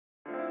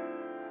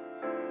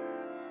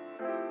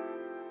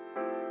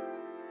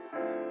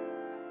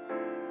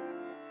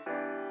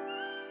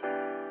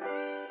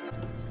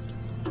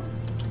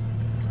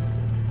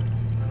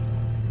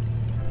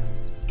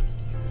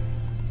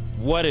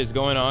What is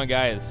going on,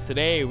 guys?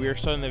 Today we are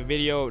starting the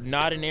video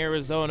not in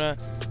Arizona,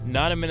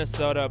 not in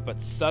Minnesota, but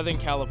Southern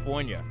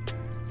California.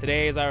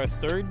 Today is our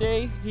third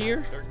day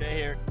here. Third day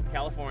here,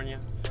 California.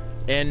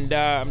 And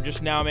I'm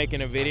just now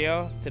making a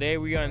video. Today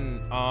we're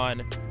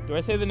on, do I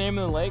say the name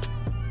of the lake?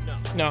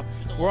 No.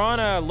 We're on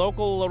a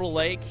local little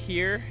lake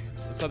here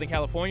in Southern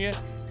California.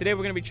 Today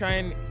we're gonna be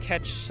trying to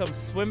catch some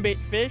swimbait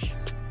fish.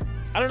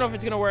 I don't know if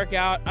it's gonna work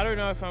out. I don't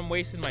know if I'm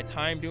wasting my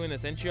time doing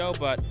this intro,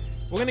 but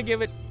we're gonna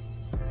give it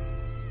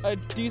a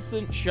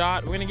decent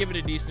shot. We're gonna give it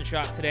a decent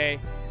shot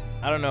today.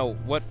 I don't know,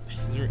 is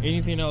there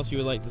anything else you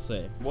would like to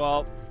say?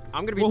 Well,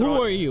 I'm gonna be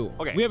who are you?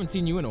 Okay. We haven't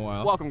seen you in a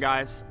while. Welcome,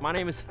 guys. My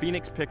name is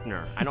Phoenix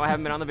Pichner. I know I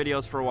haven't been on the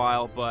videos for a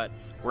while, but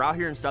we're out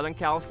here in Southern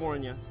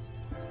California.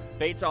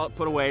 Bait's all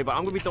put away, but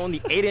I'm gonna be throwing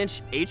the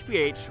 8-inch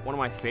HPH, one of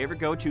my favorite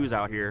go-tos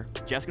out here.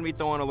 Just gonna be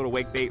throwing a little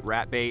wake bait,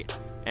 rat bait,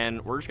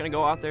 and we're just gonna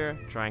go out there,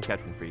 try and catch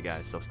one for you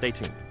guys, so stay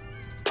tuned.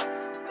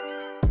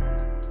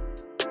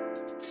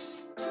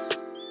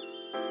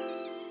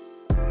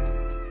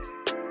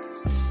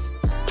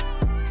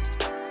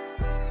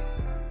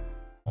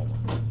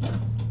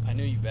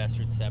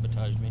 Bastard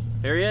sabotaged me.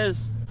 There he is.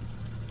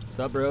 What's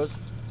up, bros?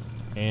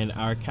 And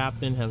our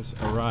captain has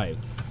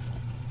arrived.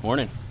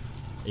 Morning.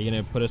 Are you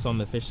gonna put us on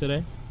the fish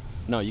today?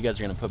 No, you guys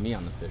are gonna put me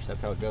on the fish.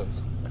 That's how it goes.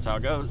 That's how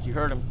it goes. You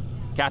heard him.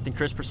 Captain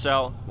Chris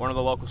Purcell, one of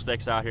the local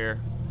sticks out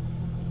here.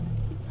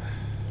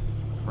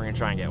 We're gonna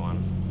try and get one.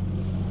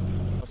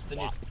 What's the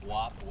new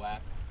wop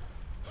whack?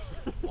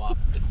 Wop.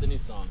 It's the new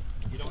song.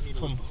 You don't need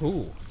From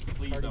who?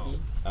 Please don't.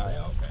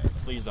 Yeah, okay.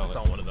 Please don't. It's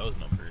on one of those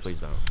numbers. Please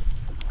don't.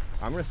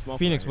 I'm gonna smoke.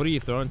 Phoenix, what are you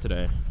throwing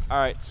today? All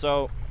right,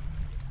 so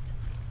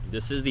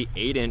this is the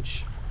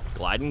 8-inch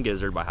Gliding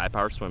Gizzard by High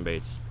Power Swim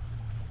Baits.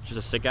 Just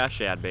a sick ass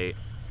shad bait.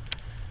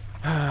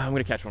 I'm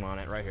gonna catch one on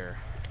it right here.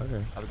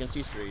 Okay. Up against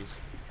these trees.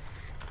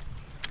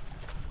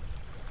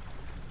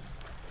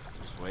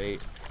 Just wait.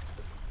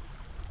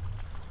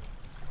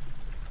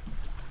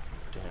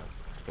 Damn,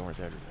 don't worry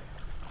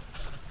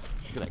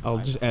there. I'll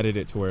just edit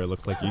it to where it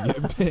looks like you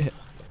get bit.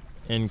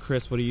 And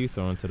Chris, what are you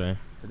throwing today?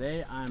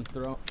 Today I'm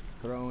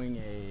throwing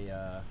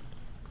a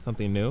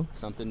something new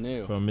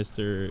from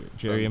Mr.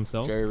 Jerry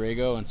himself. Jerry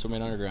Rago and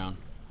Swimbait Underground.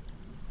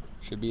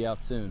 Should be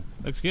out soon.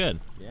 Looks good.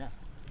 Yeah.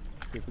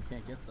 See if we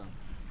can't get some.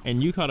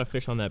 And you caught a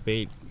fish on that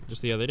bait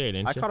just the other day,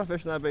 didn't you? I caught a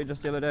fish on that bait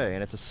just the other day,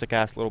 and it's a sick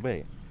ass little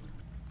bait.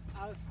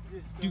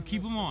 Dude,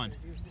 keep him on.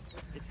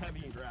 It's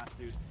heavy in grass,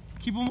 dude.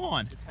 Keep him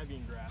on. It's heavy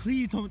in grass.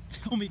 Please don't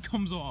tell me it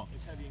comes off.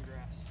 It's heavy in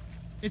grass.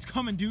 It's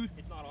coming, dude.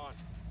 It's not on.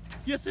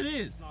 Yes, it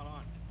is. It's not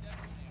on. It's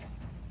definitely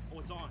on. Oh,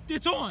 it's on.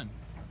 It's on.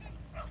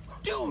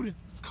 Dude,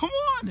 come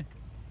on.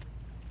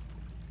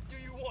 Do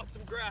you want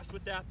some grass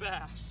with that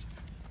bass?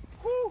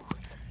 Whew.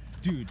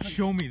 Dude,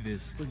 show me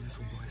this. Look at this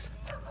one,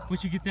 boys.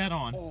 What you get that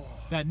on? Oh.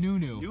 That new.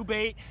 New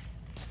bait.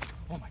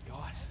 Oh my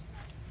god.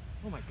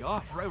 Oh my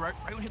god. Right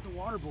when it hit the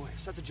water, boys.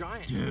 That's a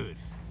giant. Dude.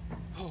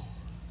 Oh.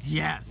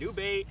 Yes. New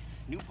bait,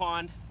 new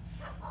pond.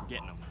 We're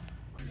getting them.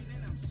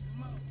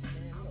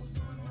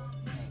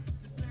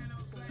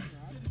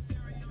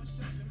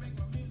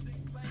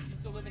 You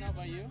still living out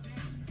by you?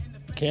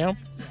 Cam?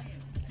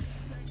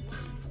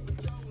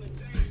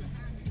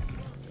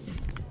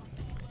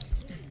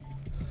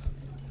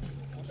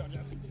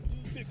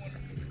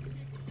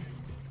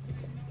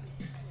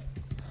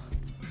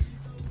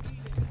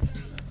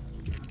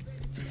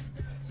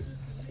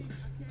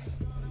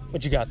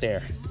 What you got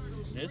there?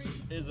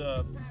 This is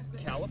a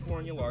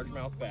California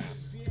largemouth bass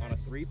on a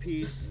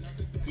 3-piece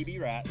PB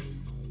rat.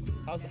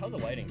 How's the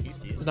lighting? Can you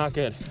see it? It's not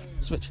good.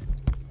 Switch.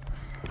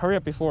 Hurry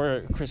up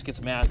before Chris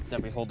gets mad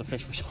that we hold the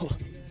fish for so long.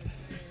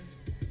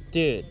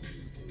 Dude.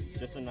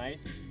 Just a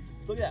nice,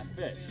 look at that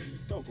fish.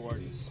 It's so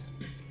gorgeous.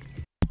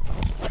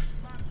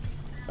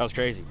 That was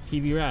crazy.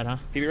 PB rat, huh?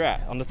 PB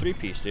rat on the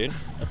 3-piece, dude.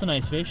 That's a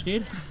nice fish,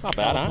 dude. Not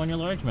bad, California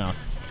largemouth.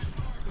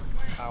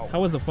 Ow. How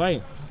was the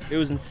fight? It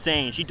was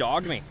insane. She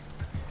dogged me.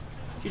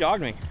 She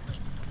dogged me.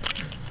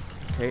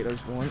 Okay,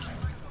 there's one.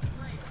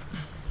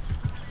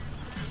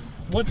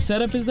 What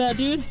setup is that,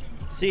 dude?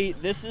 See,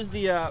 this is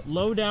the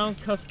Lowdown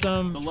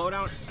custom. the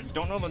lowdown. I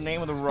don't know the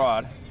name of the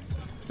rod,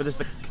 but it's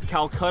the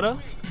Calcutta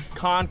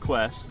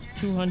Conquest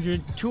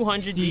 200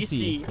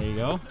 DC. There you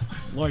go.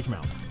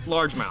 Largemouth.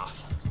 Largemouth.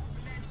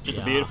 Just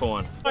a beautiful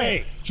one.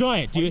 Hey,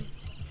 giant, dude.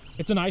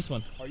 It's a nice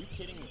one. Are you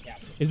kidding me,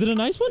 Captain? Is it a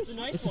nice one? It's a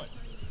nice one.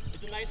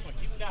 It's a nice one.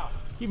 Keep him down.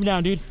 Keep him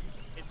down, dude.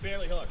 It's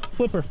barely hooked.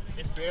 Flipper.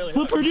 It's barely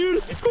hooked. Flipper,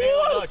 dude. It's Come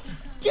barely on. hooked.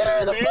 Get her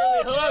in the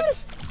Barely boat,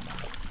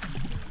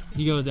 hooked.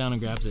 He goes down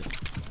and grabs it.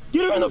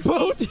 Get her in the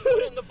boat, dude.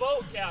 Put it in the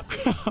boat,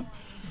 Captain.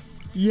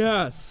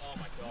 Yes. Oh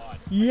my god.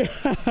 Yes.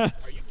 Are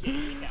you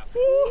kidding me,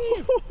 Captain?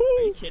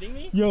 Are you kidding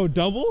me? Yo,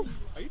 double?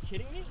 Are you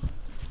kidding me?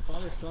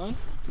 Father, son?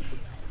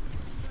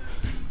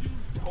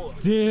 Hold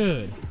on.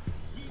 Dude.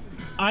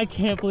 I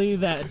can't believe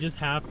that just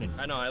happened.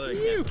 I know, I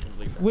literally can't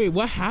believe that. Wait,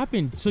 what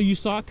happened? So you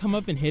saw it come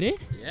up and hit it?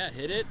 Yeah,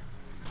 hit it.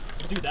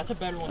 Dude, that's a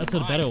better one. That's a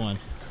than better mine.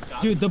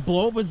 one. Dude, the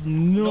blow up was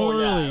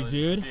gnarly, Oh, yeah, it was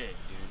dude. Big,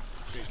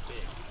 dude. Big.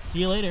 See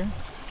you later.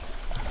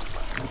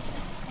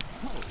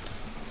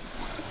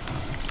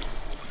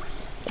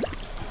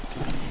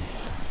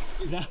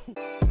 No.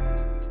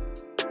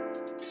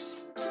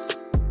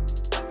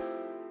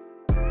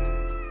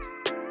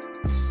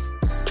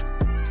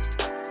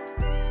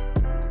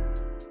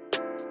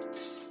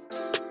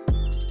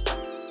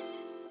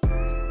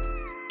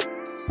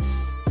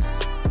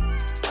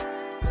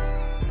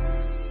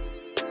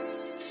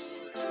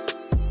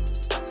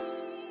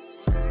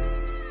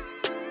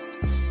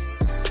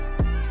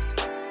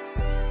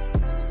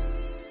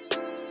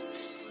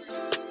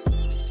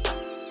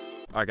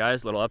 All right,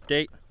 guys, little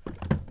update.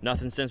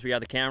 Nothing since we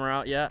got the camera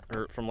out yet,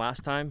 or from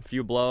last time.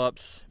 Few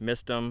blow-ups,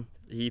 missed them.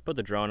 He put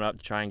the drone up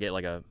to try and get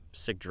like a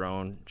sick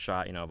drone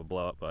shot, you know, of a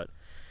blow-up, but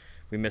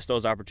we missed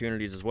those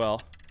opportunities as well.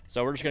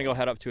 So we're just gonna go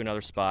head up to another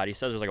spot. He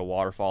says there's like a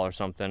waterfall or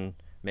something,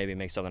 maybe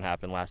make something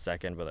happen last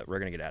second, but we're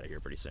gonna get out of here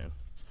pretty soon.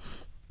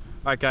 All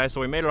right, guys,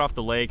 so we made it off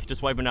the lake,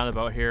 just wiping down the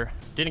boat here.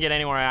 Didn't get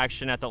any more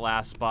action at the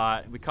last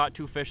spot. We caught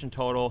 2 fish in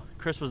total.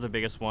 Chris was the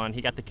biggest one.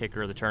 He got the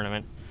kicker of the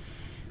tournament.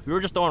 We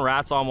were just throwing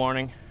rats all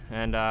morning,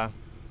 and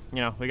you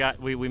know,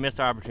 we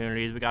missed our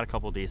opportunities. We got a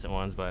couple decent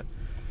ones, but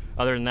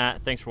other than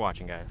that, thanks for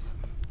watching, guys.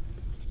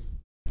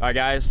 All right,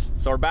 guys,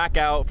 so we're back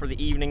out for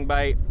the evening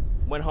bite.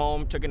 Went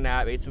home, took a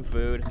nap, ate some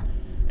food,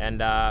 and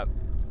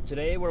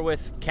today we're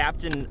with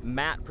Captain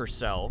Matt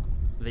Purcell,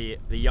 the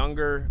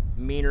younger,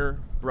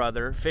 meaner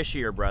brother,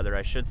 fishier brother,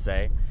 I should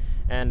say,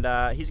 and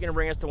he's gonna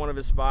bring us to one of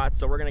his spots.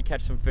 So we're gonna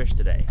catch some fish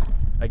today.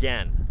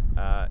 Again,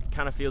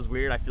 kind of feels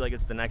weird. I feel like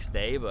it's the next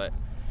day, but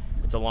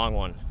it's a long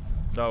one.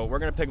 So we're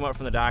gonna pick them up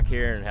from the dock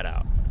here and head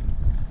out.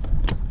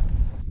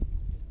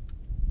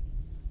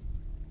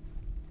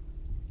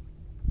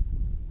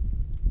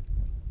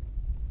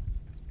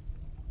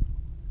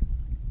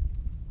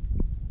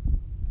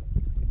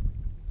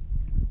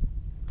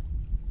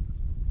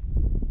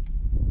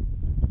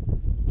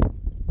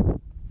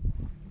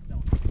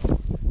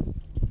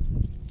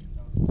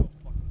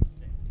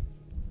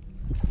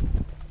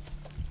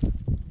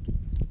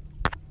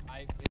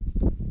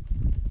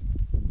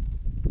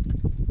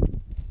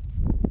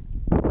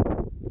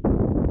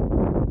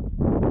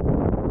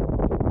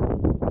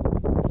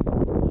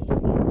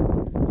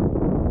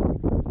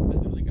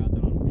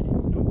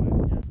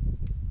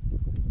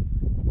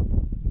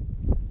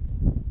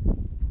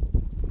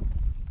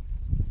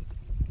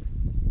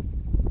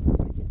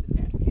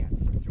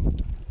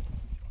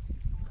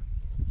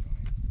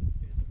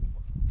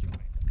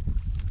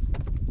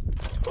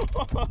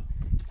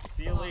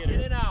 See you later.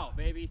 Get it out,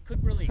 baby. Quick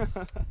release.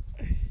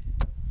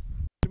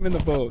 I'm in the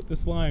boat. The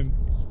slime.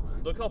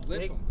 Look how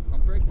big.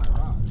 Don't break my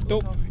rock.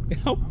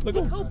 Don't.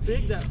 Look how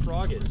big that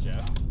frog is,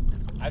 Jeff.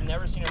 I've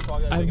never seen a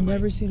frog that big. I've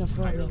never seen a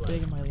frog that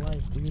big in my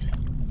life, dude.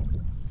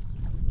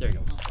 There you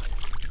go.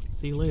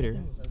 See you later,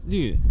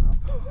 dude.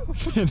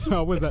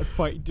 How was that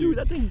fight, dude? Dude,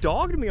 that thing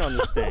dogged me on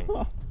this thing.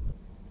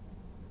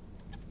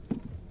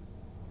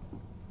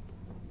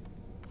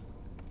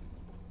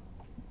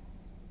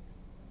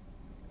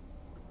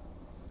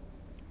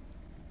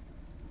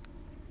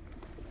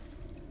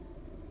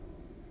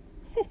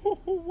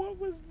 What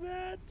was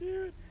that,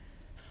 dude?